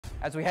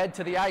As we head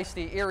to the ice,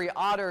 the Erie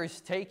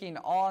Otters taking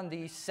on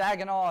the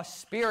Saginaw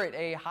Spirit.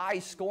 A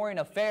high-scoring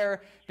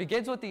affair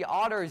begins with the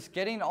Otters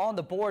getting on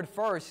the board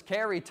first.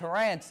 Kerry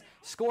Terrance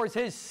scores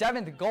his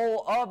 7th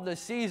goal of the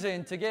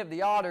season to give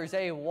the Otters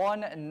a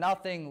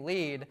 1-0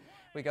 lead.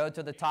 We go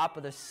to the top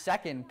of the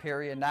second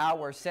period now,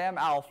 where Sam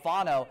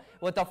Alfano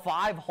with a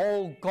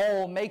 5-hole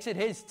goal makes it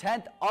his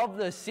 10th of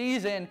the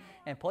season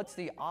and puts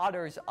the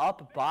Otters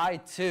up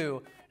by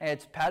 2. And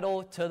it's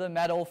pedal to the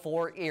metal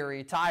for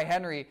Erie. Ty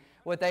Henry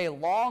with a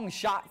long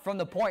shot from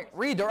the point,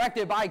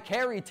 redirected by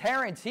Kerry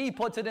Terrance. He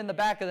puts it in the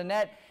back of the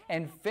net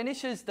and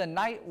finishes the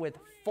night with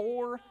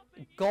 4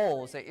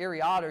 goals. The Erie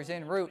Otters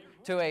en route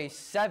to a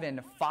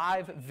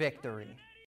 7-5 victory.